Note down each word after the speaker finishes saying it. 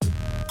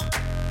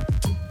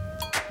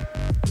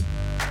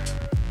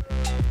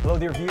Hello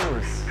dear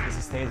viewers, this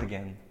is Tate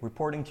again,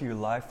 reporting to you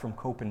live from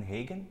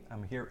Copenhagen.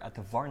 I'm here at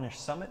the Varnish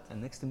Summit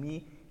and next to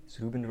me is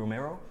Ruben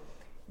Romero.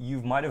 You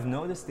might have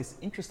noticed this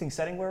interesting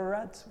setting where we're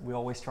at. We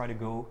always try to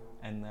go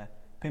and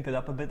pimp it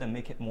up a bit and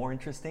make it more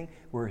interesting.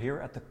 We're here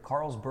at the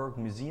Carlsberg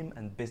Museum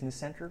and Business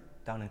Center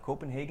down in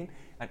Copenhagen,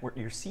 and what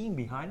you're seeing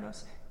behind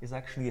us is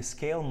actually a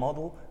scale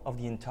model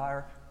of the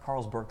entire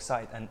Carlsberg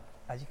site. And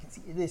as you can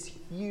see, it is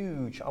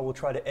huge. I will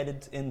try to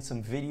edit in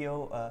some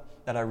video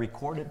that I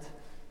recorded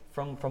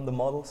from the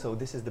model. So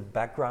this is the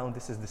background,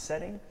 this is the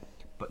setting.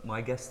 But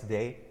my guest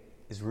today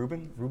is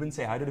Ruben. Ruben,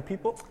 say hi to the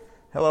people.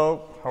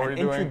 Hello, how are you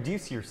doing?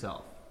 Introduce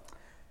yourself.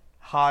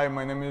 Hi,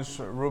 my name is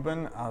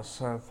Ruben. As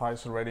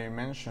Thijs already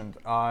mentioned,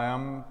 I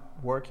am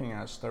working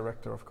as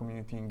Director of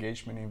Community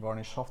Engagement in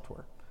Varnish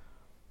Software.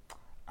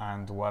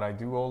 And what I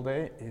do all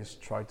day is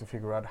try to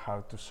figure out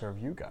how to serve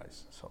you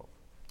guys. So,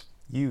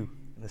 you,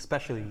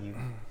 especially you.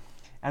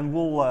 And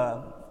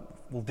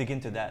we'll dig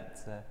into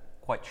that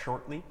quite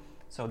shortly.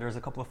 So there's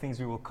a couple of things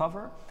we will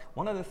cover.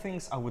 One of the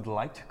things I would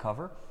like to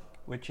cover,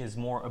 which is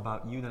more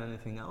about you than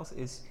anything else,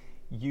 is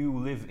you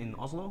live in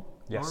Oslo,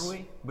 yes.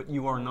 Norway, but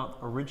you are not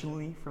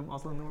originally from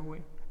Oslo,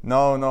 Norway?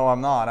 No,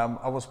 I'm not.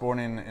 I was born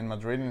in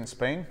Madrid in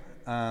Spain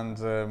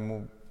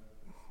and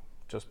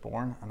just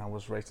born, and I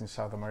was raised in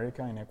South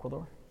America in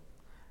Ecuador,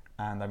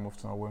 and I moved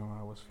to Norway when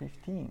I was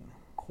 15.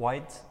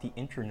 Quite the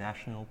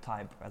international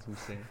type, as we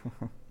say.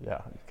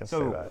 Yeah, you can say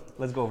that. So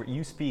let's go over.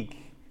 You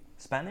speak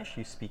Spanish,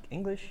 you speak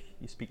English,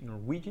 you speak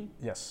Norwegian?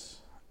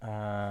 Yes,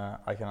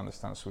 I can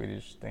understand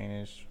Swedish,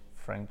 Danish,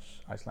 French,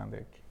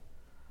 Icelandic,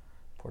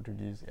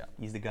 Portuguese, yeah.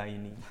 He's the guy you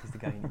need,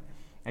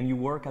 And you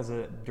work as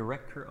a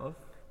director of?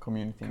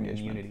 Community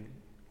engagement.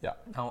 Yeah.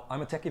 Now,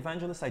 I'm a tech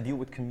evangelist, I deal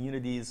with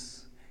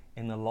communities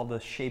in a lot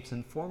of shapes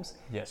and forms.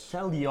 Yes.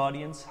 Tell the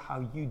audience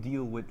how you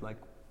deal with, like,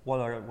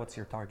 what's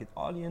your target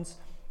audience,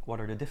 what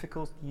are the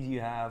difficulties you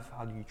have,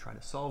 how do you try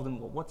to solve them,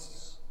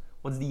 what's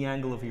the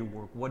angle of your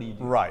work, what do you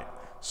do? Right.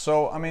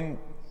 So, I mean,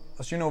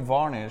 as you know,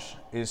 Varnish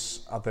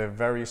is at the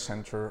very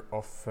center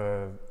of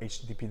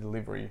HTTP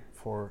delivery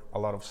for a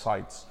lot of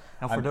sites.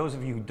 Now, for those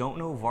of you who don't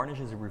know, Varnish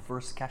is a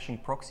reverse caching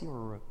proxy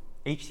or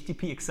a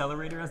HTTP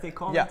accelerator, as they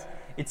call it.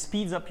 It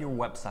speeds up your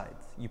website.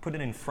 You put it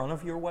in front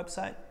of your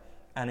website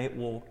and it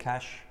will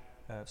cache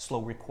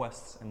slow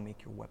requests and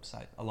make your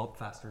website a lot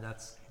faster.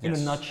 That's in a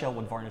nutshell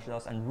what Varnish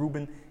does, and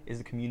Ruben is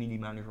the community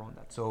manager on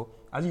that. So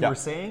as you were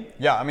saying,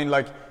 I mean,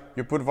 like,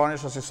 you put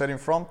Varnish, as you said, in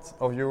front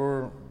of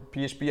your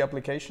PHP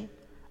application,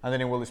 and then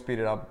it will speed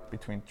it up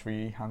between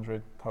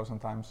 300,000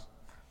 times,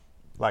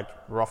 like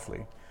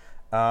roughly,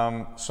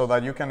 so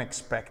that you can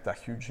expect a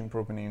huge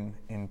improvement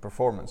in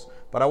performance.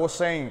 But I was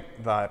saying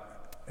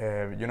that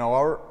you know,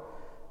 our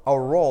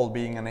role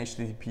being an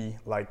HTTP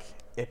like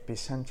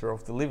epicenter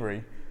of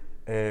delivery,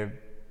 you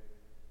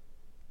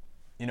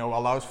know,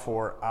 allows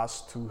for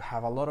us to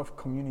have a lot of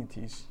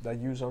communities that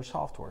use our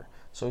software.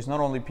 So it's not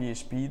only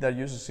PHP that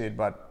uses it,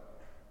 but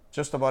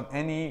just about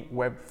any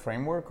web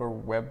framework or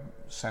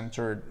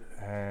web-centered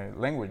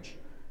language.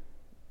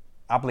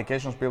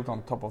 Applications built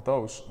on top of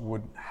those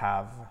would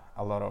have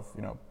a lot of,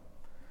 you know,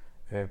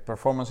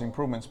 performance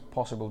improvements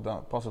possibly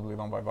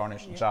done by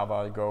Varnish,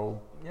 Java,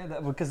 Go. Yeah,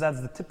 because that's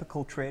the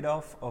typical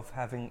trade-off of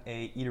having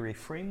either a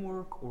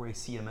framework or a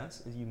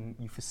CMS, is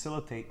you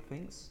facilitate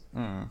things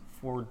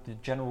for the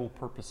general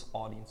purpose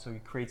audience. So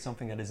you create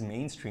something that is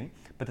mainstream,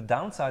 but the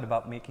downside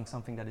about making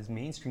something that is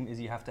mainstream is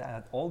you have to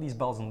add all these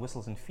bells and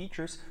whistles and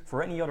features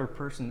for any other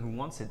person who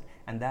wants it,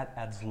 and that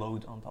adds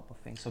load on top of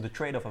things. So the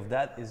trade-off of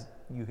that is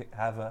you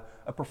have a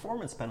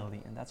performance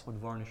penalty, and that's what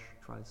Varnish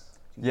tries.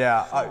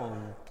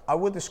 I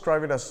would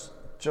describe it as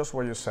just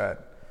what you said.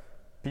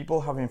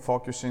 People have been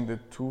focusing the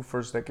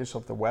first 2 decades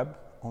of the web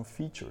on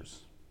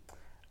features.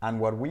 And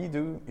what we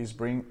do is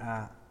bring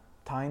a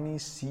tiny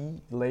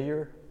C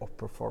layer of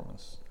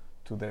performance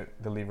to the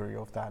delivery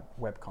of that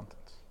web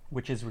content.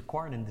 Which is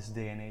required in this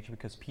day and age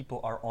because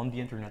people are on the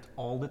internet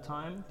all the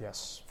time.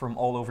 Yes. From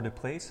all over the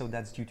place. So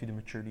that's due to the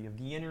maturity of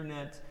the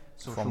internet,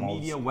 social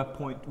media, Web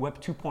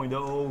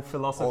 2.0,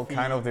 philosophy, all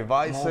kind of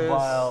devices,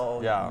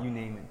 mobile, you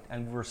name it.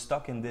 And we're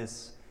stuck in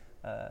this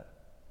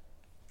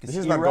this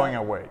is not going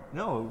away.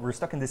 No, we're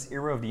stuck in this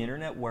era of the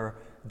internet where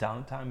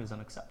downtime is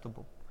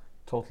unacceptable.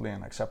 Totally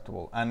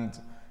unacceptable. And,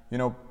 you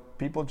know,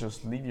 people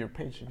just leave your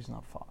page if it's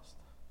not fast.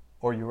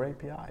 Or your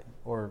API,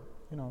 or,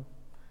 you know,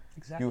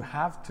 you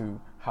have to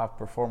have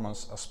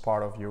performance as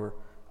part of your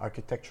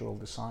architectural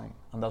design.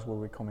 And that's where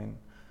we come in.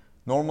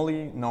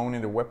 Normally known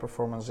in the web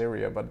performance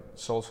area, but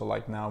it's also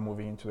like now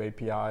moving into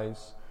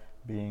APIs,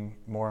 being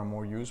more and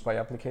more used by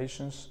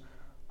applications.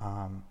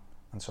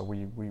 And so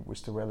we're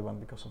still relevant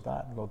because of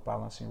that, load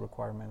balancing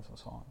requirements and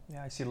so on.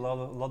 Yeah, I see a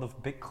lot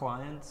of big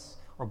clients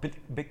or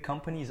big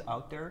companies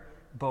out there,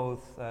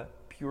 both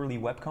purely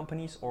web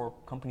companies or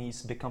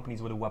big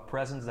companies with a web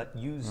presence that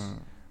use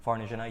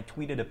Varnish. And I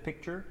tweeted a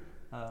picture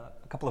a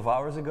couple of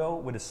hours ago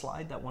with a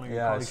slide that one of your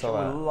colleagues showed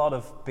with a lot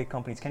of big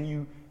companies. Can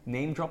you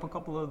name drop a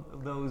couple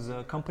of those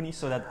companies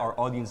so that our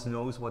audience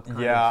knows what kind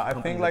of I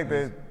think like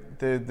the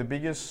the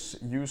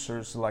biggest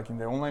users, like in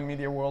the online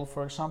media world,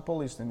 for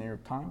example, is the New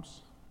York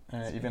Times.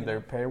 Even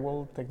their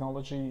paywall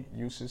technology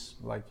uses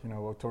like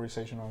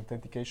authorization and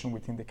authentication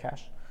within the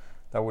cache.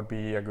 That would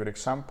be a good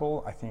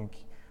example. I think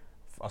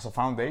as a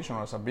foundation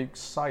or as a big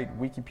site,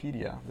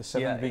 Wikipedia, the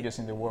seventh biggest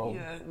in the world.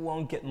 Yeah, it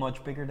won't get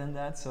much bigger than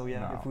that. So yeah,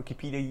 No. if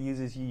Wikipedia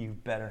uses you, you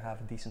better have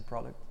a decent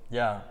product.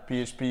 Yeah,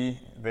 PHP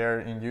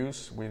there in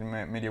use with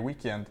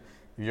MediaWiki, and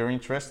if you're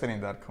interested in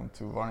that, come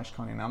to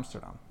VarnishCon in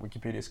Amsterdam.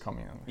 Wikipedia is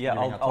coming. Yeah,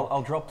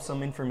 I'll drop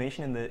some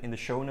information in the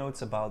show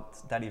notes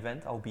about that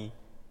event.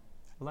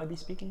 Will I be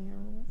speaking there?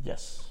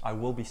 Yes. I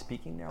will be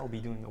speaking there. I'll be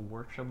doing a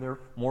workshop there.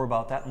 More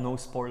about that. No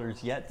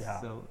spoilers yet. Yeah.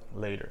 So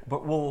Later.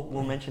 but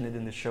we'll mention it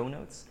in the show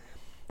notes.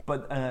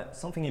 But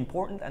something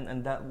important,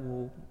 and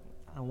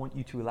I want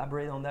you to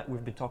elaborate on that.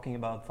 We've been talking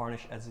about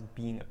Varnish as it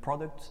being a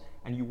product,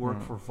 and you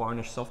work for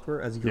Varnish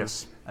software as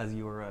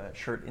your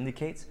shirt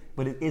indicates.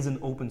 But it is an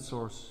open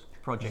source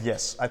project.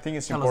 Yes, I think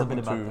it's Tell us a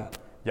important bit about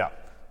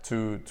that.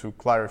 to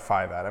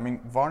clarify that. I mean,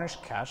 Varnish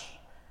Cache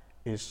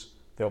is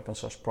the open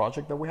source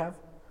project that we have.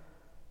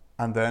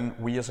 And then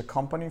we as a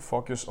company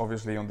focus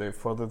obviously on the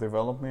further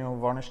development of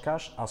Varnish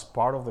Cache as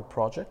part of the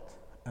project,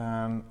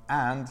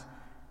 and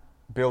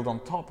build on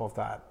top of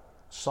that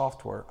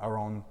software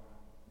around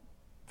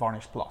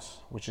Varnish Plus,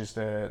 which is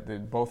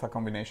both a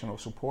combination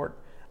of support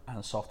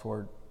and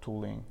software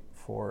tooling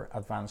for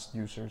advanced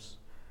users,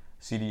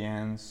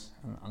 CDNs,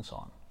 and so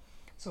on.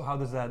 So how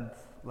does that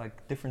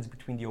difference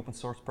between the open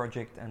source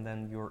project and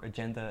then your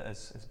agenda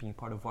as being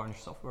part of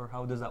Varnish software,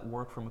 how does that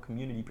work from a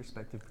community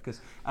perspective?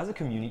 Because as a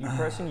community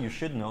person, you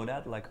should know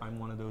that, I'm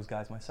one of those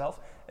guys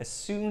myself, as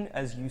soon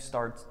as you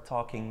start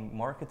talking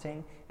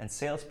marketing and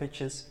sales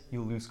pitches,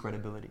 you lose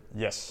credibility.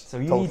 Yes, so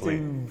you totally.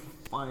 need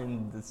to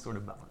find this sort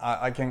of balance.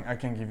 I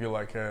can give you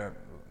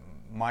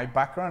my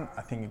background,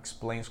 I think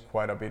explains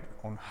quite a bit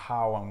on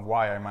how and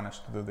why I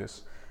managed to do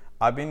this.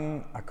 I've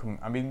been a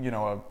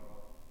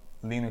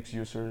Linux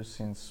user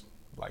since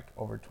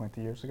over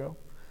 20 years ago,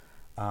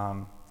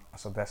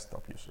 as a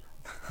desktop user.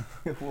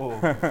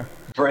 Whoa,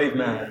 brave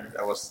man.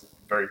 That was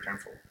very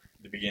painful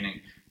at the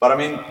beginning. But I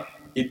mean,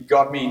 it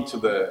got me into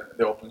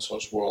the open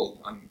source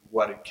world and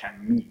what it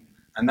can mean.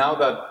 And now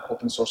that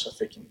open source has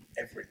taken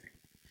everything,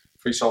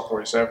 free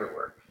software is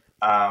everywhere.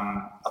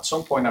 At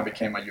some point I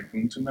became a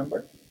Ubuntu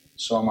member.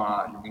 So I'm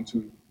a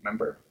Ubuntu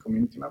member,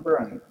 community member,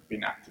 and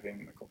been active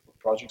in a couple of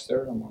projects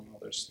there, among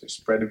others, the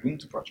Spread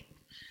Ubuntu project.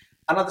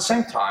 And at the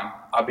same time,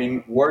 I've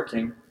been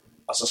working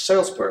as a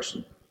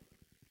salesperson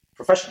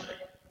professionally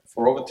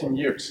for over 10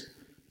 years.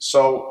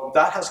 So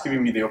that has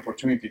given me the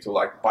opportunity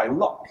to, by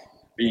luck,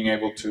 being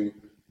able to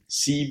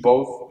see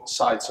both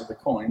sides of the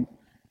coin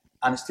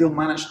and still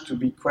manage to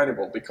be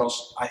credible,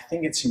 because I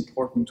think it's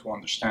important to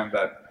understand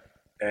that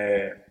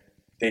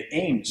the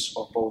aims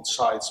of both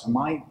sides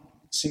might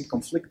seem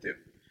conflictive,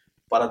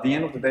 but at the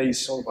end of the day,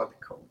 it's all about the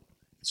code.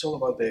 It's all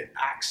about the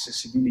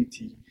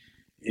accessibility,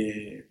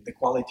 the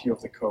quality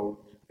of the code,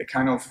 the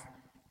kind of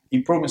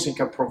improvements it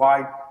can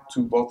provide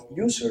to both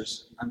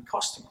users and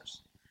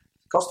customers.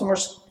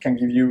 Customers can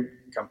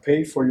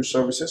pay for your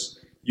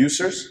services.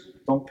 Users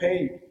don't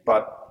pay,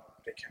 but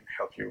they can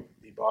help you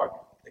debug.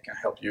 They can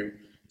help you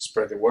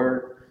spread the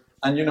word.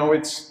 And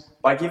it's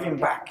by giving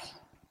back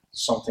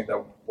something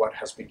that what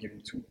has been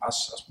given to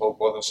us as both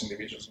as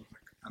individuals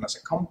and as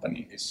a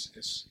company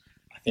is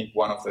I think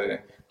one of the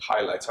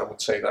highlights. I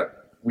would say that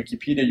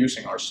Wikipedia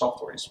using our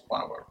software is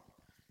one of our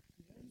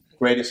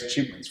greatest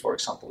achievements, for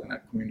example, in a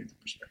community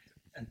perspective.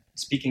 And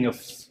speaking of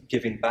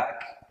giving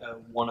back,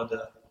 one of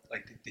the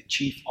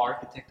chief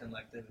architect and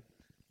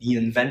the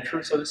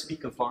inventor, so to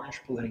speak, of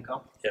Varnish,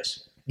 Comp.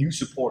 Yes. You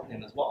support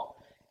him as well.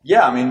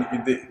 Yeah, I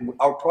mean,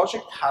 our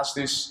project has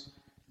this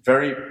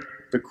very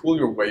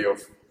peculiar way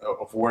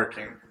of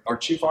working. Our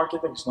chief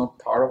architect is not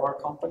part of our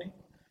company,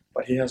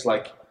 but he has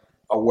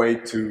a way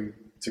to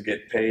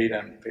get paid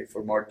and pay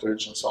for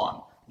mortgage and so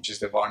on, which is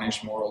the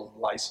Varnish Moral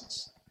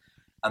License.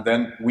 And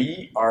then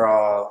we are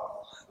a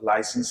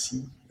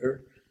licensee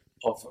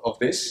of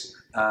this,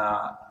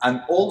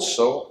 and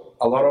also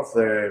a lot of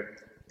the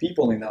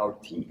people in our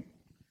team,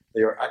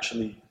 they are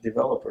actually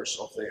developers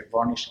of the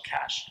Varnish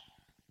Cache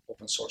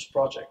open source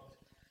project,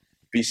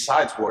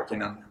 besides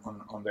working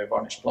on the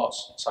Varnish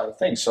Plus side of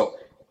things. So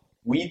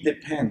we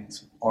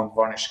depend on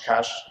Varnish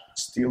Cache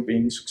still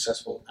being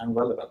successful and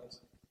relevant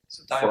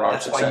for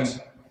our success.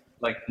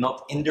 Why you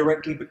not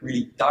indirectly but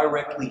really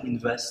directly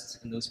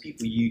invest in those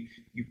people. You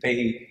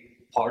pay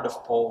part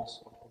of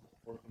Paul's,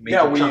 or a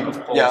major chunk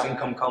of Paul's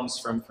income comes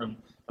from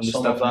the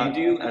stuff you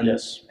do, and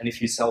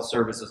if you sell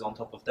services on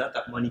top of that,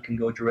 that money can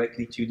go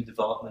directly to the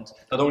development,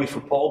 not only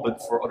for Paul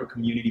but for other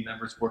community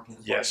members working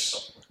as well.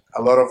 Yes,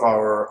 a lot of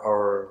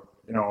our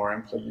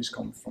employees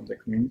come from the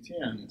community,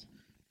 and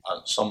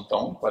some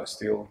don't, but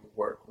still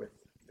work with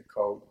the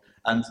code.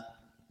 And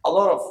a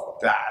lot of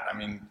that, I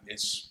mean,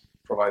 is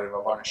provided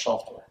by Varnish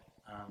software,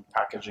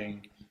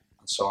 packaging,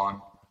 and so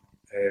on.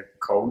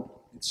 Code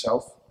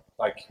itself,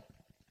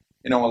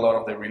 a lot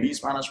of the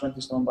release management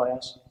is done by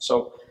us.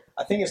 So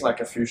I think it's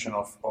a fusion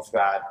of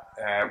that.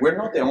 We're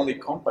not the only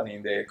company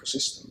in the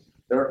ecosystem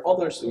There are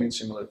others doing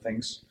similar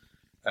things,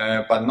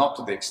 but not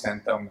to the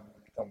extent that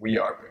we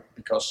are,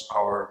 because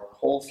our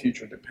whole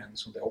future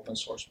depends on the open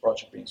source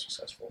project being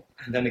successful.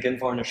 And then again,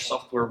 Varnish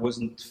software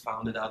wasn't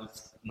founded out of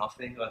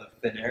nothing, out of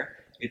thin air.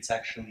 It's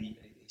actually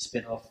a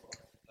spin-off of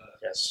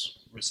Yes.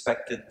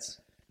 respected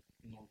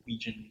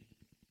Norwegian.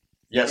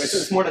 Yes.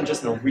 It's more than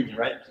just Norwegian,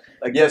 right?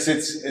 Like, yes,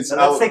 it's. So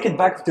let's take it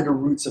back to the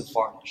roots of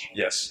Varnish.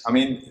 Yes, I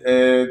mean,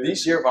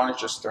 this year Varnish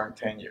just turned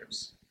 10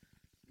 years.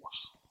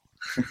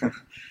 Wow.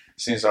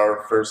 Since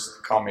our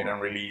first commit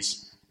and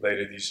release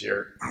later this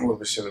year, we'll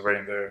be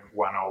celebrating the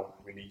 1.0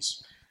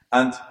 release.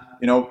 And,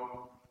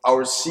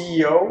 our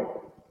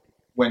CEO,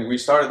 when we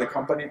started the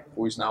company,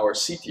 who is now our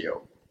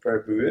CTO, Per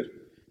Buer,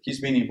 he's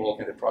been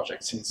involved in the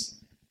project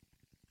since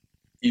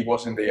it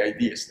was in the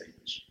idea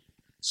stage.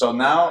 So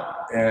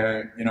now,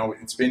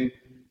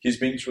 he's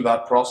been through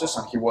that process,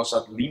 and he was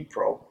at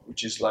Limpro,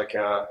 which is like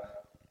a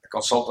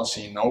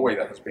consultancy in Norway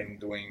that has been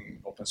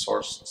doing open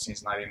source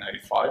since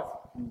 1995,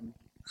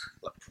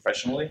 like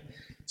professionally.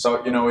 So,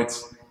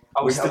 it's...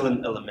 I was still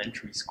in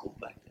elementary school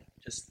back then,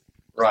 just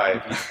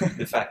right.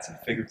 The facts and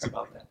figures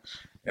about that.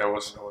 Yeah, I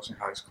was in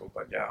high school,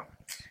 but yeah,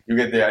 you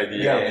get the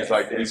idea. Yeah, it's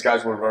like these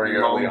guys were very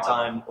early on. Long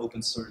time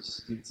open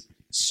source.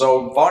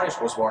 So Varnish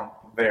was born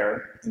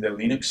there in the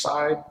Linux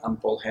side, and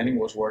Paul Henning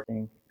was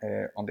working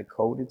on the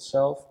code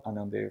itself and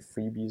on the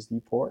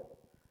FreeBSD port.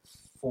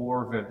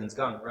 For Verdens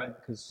Gang, right?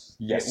 Because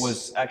yes. It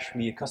was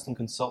actually a custom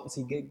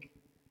consultancy gig.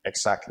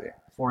 Exactly.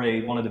 For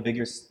one of the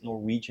biggest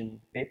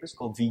Norwegian papers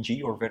called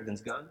VG or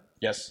Verdens Gang.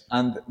 Yes,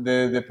 and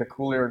the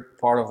peculiar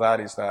part of that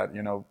is that,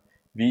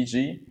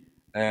 VG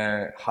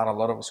had a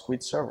lot of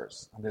Squid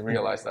servers, and they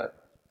realized that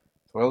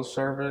 12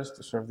 servers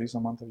to serve this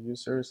amount of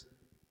users,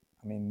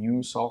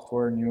 new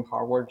software, new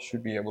hardware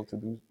should be able to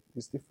do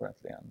this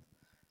differently. And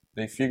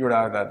they figured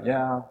out that,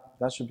 yeah,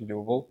 that should be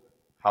doable.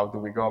 How do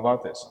we go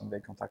about this? And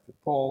they contacted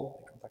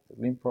Paul, they contacted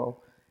Limpro.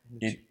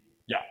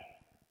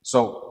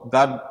 So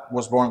that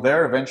was born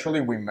there.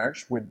 Eventually, we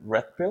merged with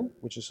Red Pill,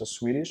 which is a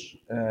Swedish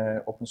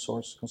open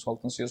source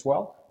consultancy as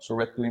well. So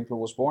Red Pill Limpro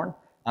was born.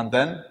 And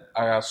then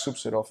a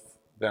subset of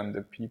then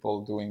the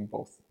people doing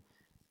both,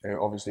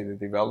 obviously the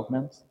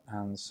development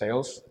and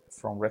sales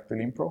from Red Pill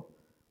Limpro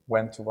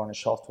went to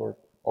Varnish Software,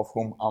 of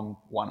whom I'm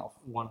one of.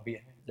 One of.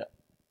 Yeah.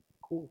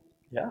 Cool.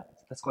 Yeah.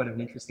 That's quite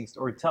an interesting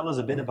story. Tell us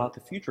a bit about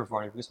the future of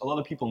Varnish, because a lot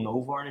of people know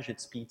Varnish,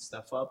 it speeds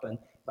stuff up, and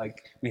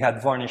like we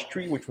had Varnish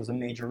 3, which was a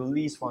major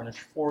release, Varnish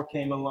 4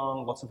 came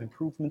along, lots of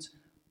improvements.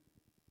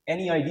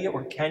 Any idea,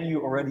 or can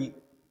you already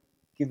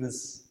give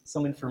us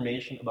some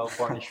information about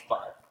Varnish 5?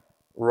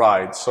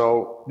 Right,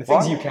 so... The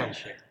things you can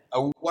share.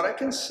 What I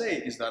can say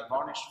is that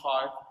Varnish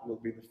 5 will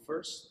be the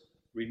first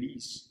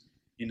release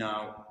in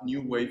a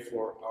new way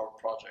for our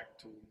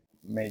project to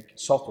make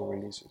software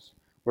releases.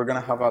 We're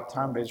going to have a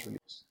time-based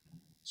release.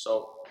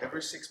 So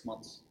every 6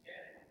 months,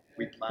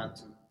 we plan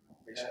to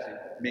basically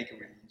make a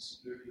release.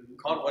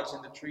 Caught what's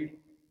in the tree,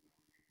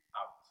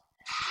 out.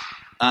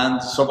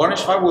 And so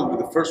Varnish 5 will be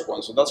the first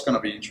one, so that's going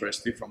to be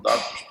interesting from that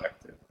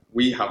perspective.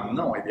 We have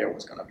no idea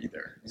what's going to be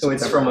there. So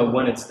it's from a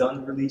when it's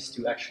done release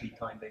to actually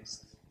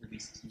time-based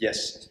releases?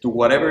 Yes, to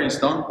whatever is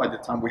done by the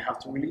time we have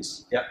to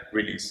release,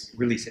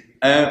 release it.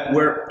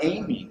 We're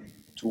aiming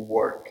to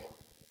work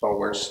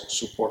towards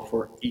support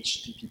for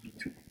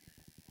HTTP2.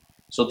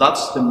 So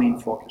that's the main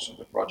focus of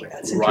the project.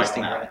 That's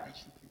interesting, now. Right?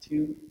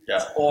 HTTP2,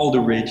 it's all the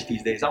rage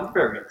these days. I'm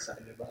very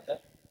excited about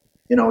that.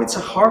 It's a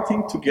hard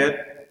thing to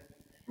get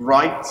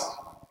right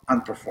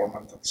and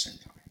performant at the same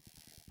time.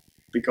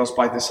 Because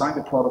by design,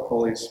 the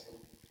protocol is,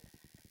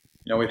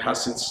 it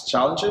has its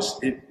challenges.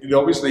 It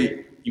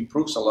obviously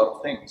improves a lot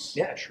of things.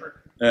 Yeah,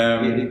 sure.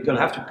 It's going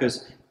to have to,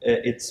 because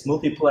it's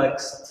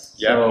multiplexed,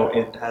 so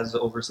it has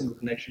over a single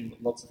connection,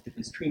 lots of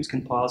different streams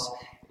can pass.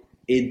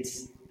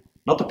 It's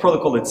not the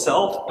protocol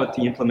itself, but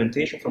the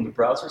implementation from the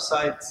browser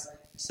side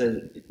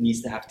said it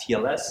needs to have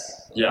TLS.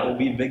 That will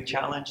be a big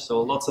challenge,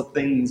 so lots of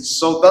things.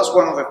 So that's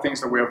one of the things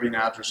that we have been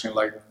addressing,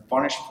 like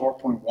Varnish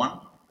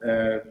 4.1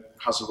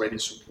 has already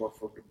support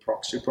for the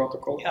proxy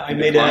protocol. Yeah, I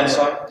made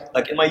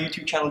like in my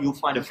YouTube channel, you'll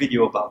find a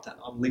video about that.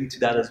 I'll link to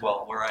that as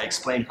well, where I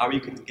explain how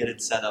you can get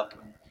it set up,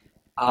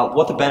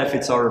 what the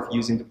benefits are of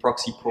using the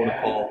proxy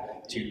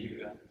protocol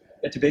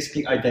to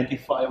basically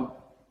identify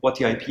what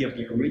the IP of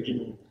the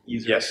original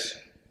user is. Yes.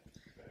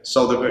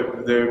 So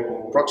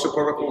the proxy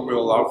protocol will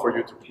allow for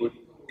you to put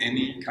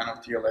any kind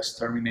of TLS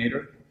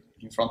terminator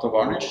in front of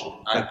Varnish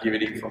and give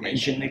it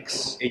information.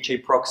 Nginx, HA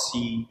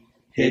proxy,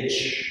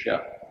 Hitch,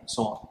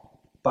 so on.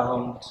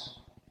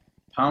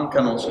 Pound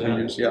can also be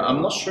used. Yeah,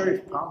 I'm not sure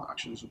if Pound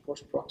actually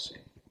supports proxy.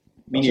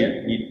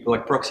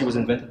 Like proxy was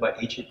invented by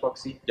HA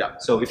proxy. Yeah.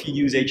 So if you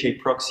use HA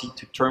proxy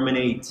to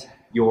terminate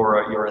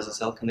your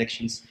SSL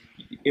connections,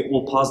 it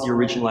will pass the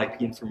original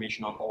IP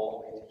information on all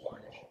the way to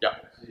Varnish. Yeah.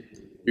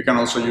 You can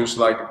also use,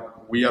 like,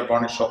 we at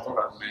Varnish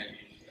Software have made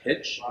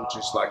Hitch, which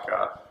is like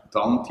a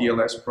dumb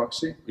TLS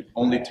proxy. It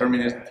only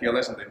terminates the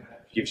TLS and then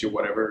gives you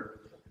whatever.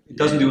 It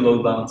doesn't do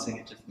load balancing,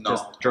 it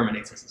just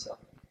terminates SSL.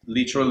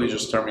 Literally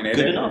just terminate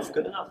it.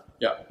 Good enough.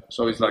 Yeah,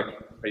 so it's like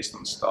based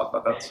on stat,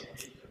 but that's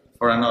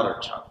for another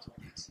chapter.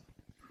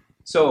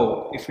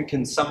 So, if we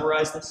can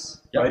summarize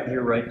this Yeah. right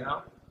here, right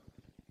now,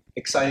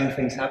 exciting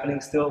things happening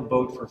still,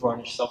 both for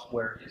Varnish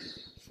software,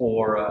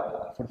 for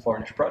the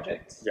Varnish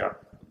project. Yeah.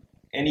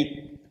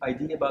 Any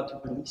idea about the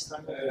release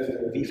time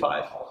of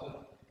V5?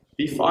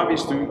 V5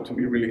 is due to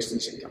be released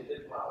in September.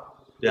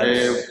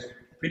 That's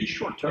pretty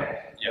short term.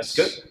 Yes.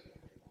 Good.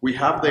 We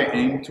have the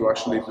aim to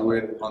actually do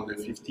it on the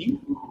 15th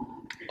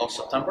of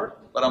September,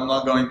 but I'm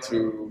not going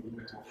to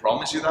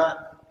promise you that.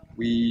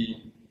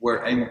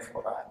 We're aiming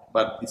for that,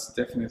 but it's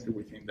definitely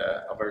within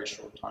a very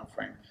short time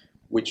frame,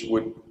 which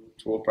would,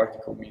 to all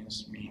practical means,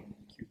 mean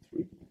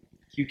Q3.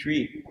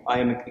 Q3. I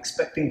am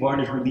expecting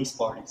Varnish release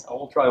parties. I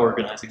will try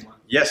organizing one.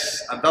 Yes,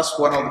 and that's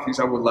one of the things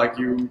I would like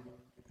you,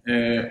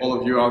 all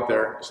of you out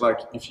there. It's like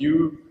if you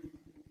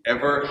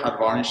ever had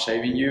Varnish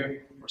saving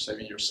you or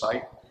saving your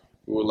site,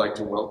 we would like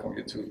to welcome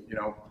you to,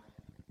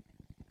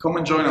 come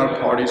and join our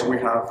parties. We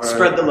have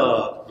Spread the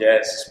love.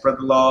 Yes, spread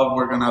the love.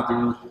 We're gonna do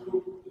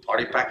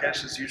party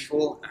package as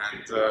usual,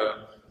 and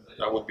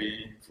that would be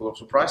full of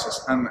surprises.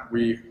 And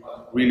we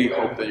really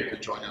hope that you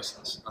can join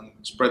us and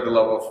spread the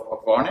love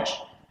of Varnish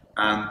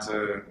and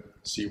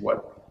see what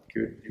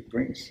good it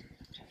brings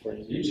for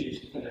the users.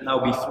 Now,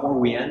 before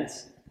we end,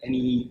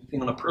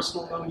 anything on a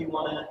personal note you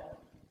wanna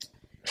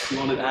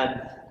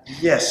add?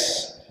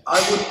 Yes, I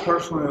would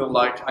personally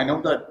like. I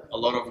know that a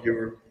lot of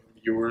your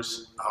viewers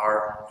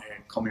are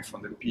coming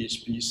from the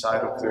PHP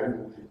side of the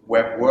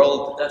web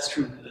world. That's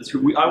true. That's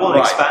true. I want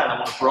to expand. I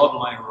want to broaden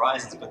my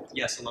horizons. But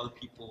yes, a lot of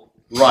people.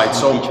 Right.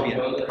 So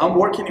PHP. I'm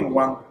working in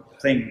one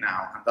thing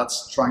now, and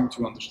that's trying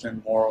to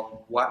understand more on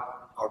what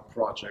our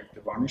project,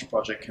 the Varnish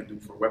project, can do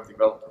for web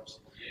developers.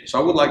 So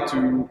I would like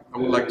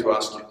to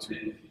ask you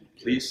to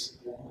please.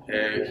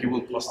 He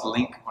will post a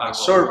link on a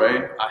survey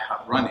I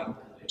have running,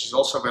 which is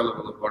also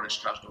available at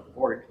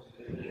varnishcash.org.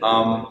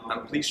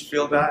 And please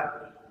fill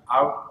that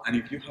out. And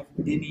if you have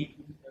any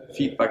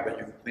feedback that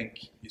you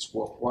think is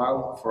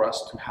worthwhile for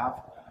us to have,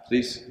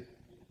 please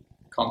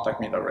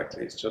contact me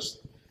directly. It's just,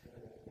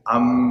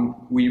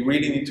 we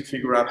really need to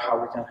figure out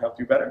how we can help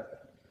you better.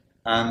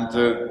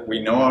 And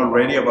we know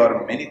already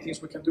about many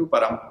things we can do,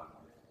 but I'm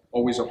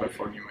always open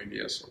for new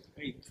ideas. So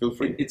feel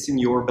free. It's in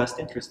your best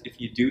interest. If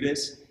you do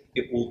this,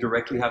 it will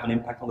directly have an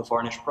impact on the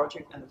Varnish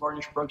project, and the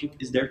Varnish project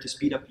is there to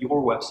speed up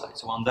your website.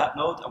 So on that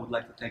note, I would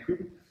like to thank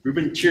Ruben.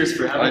 Ruben, cheers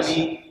for having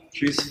me.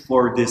 Cheers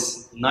for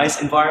this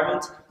nice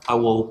environment. I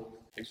will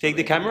take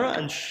the camera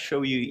and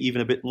show you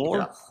even a bit more.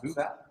 Yeah, do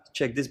that.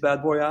 Check this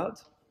bad boy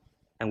out.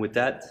 And with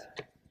that,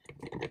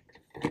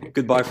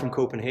 goodbye from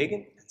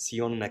Copenhagen, and see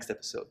you on the next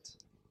episode.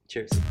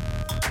 Cheers.